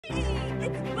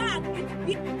it's back.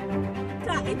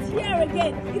 It's here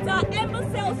again. It's our Ember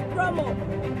sales promo.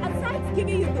 Aside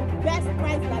giving you the best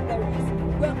price that there is,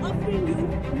 we're offering you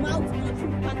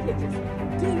mouth-watering packages.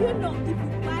 Do you know if you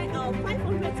buy our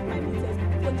 500 square meters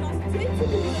for just 20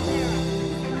 million naira, you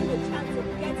stand a chance of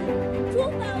getting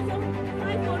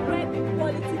 2,500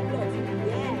 quality plots?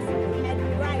 Yes, you heard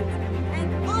me right. And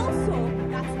also,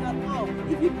 that's not all.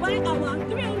 If you buy our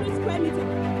 300 square meter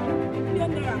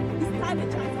million naira, you stand a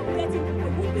chance of getting a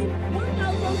whooping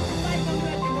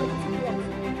 1,500 quality plots.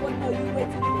 What are you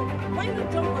waiting for? Why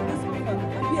not jump on this offer and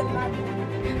be a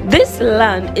landlord? This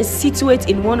land is situated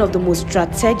in one of the most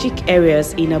strategic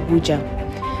areas in Abuja,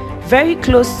 very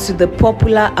close to the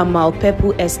popular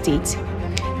Amalpepu estate,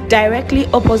 directly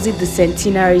opposite the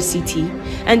Centenary City,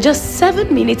 and just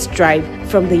 7 minutes drive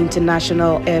from the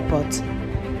international airport.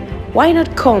 Why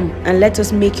not come and let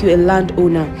us make you a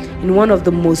landowner in one of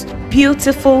the most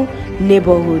beautiful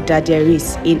neighborhoods that there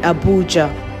is in Abuja?